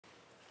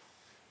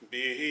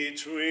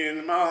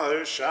Between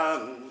marsh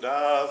and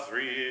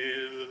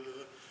Avril,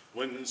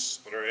 when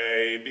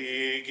spray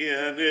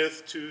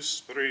beginneth to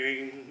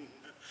spring,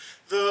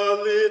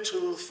 the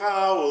little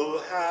fowl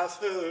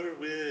hath her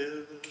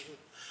will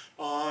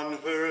on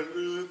her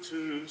lute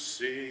to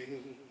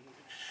sing.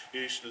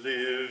 Ich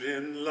live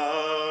in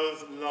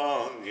love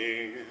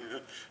longing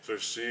for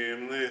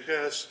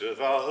seemlichest of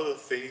all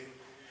things.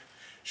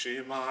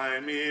 She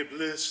me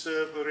bliss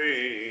to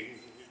bring,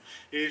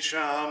 ich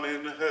am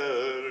in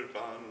her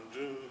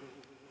bandun.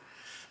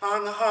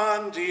 An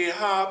handy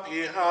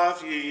happy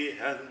have ye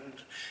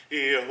hand,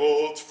 ye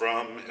hold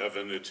from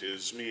heaven it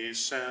is me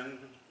sent.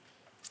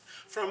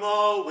 From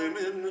all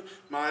women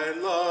my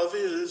love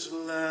is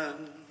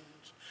lent,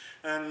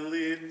 and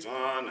lit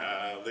on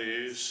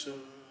Alysoun.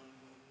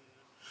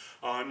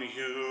 On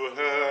you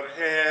her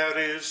hair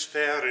is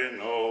fair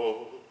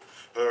enow,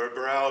 her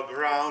brow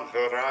brown,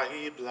 her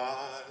eye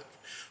black,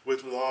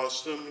 with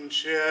lawsome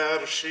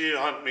chair she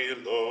on me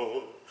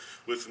low,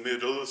 with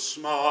middle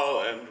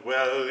small and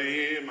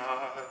welly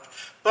mark,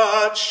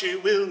 but she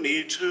will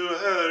me to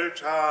her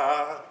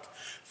talk,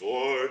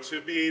 for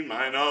to be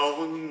mine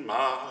own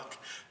mark,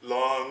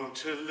 long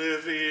to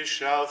live ye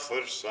shall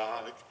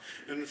forsake,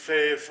 and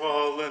fae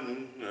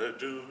fallen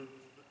adoon.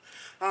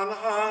 An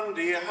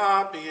handy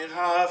happy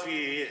have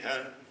ye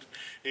hand,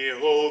 ye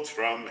hold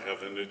from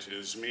heaven it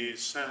is me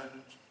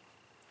sent.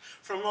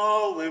 From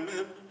all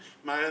women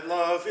my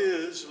love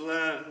is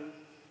lent,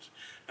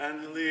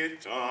 and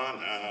lit on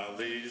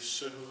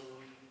Alysoun.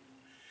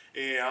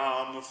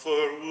 I am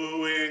for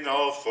wooing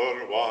all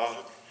for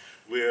walk,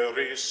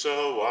 weary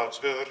so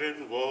water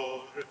in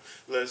war,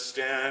 lest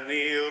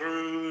any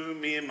rue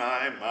me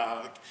my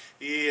mark,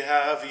 ye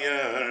have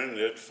yearned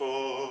it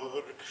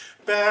for.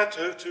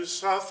 Better to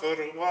suffer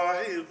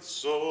wild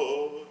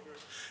sore,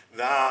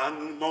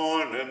 than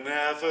mourn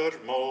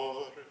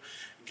evermore,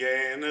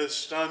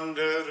 gainest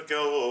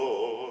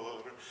undergo,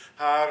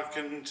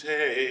 hearken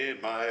to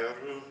my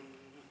rune.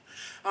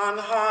 An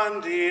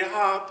handy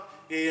hap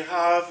ye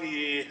have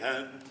ye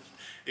hand,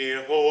 ye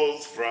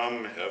hold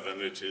from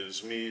heaven it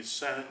is me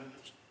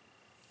sent.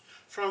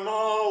 From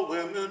all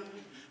women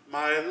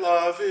my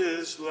love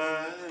is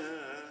lent,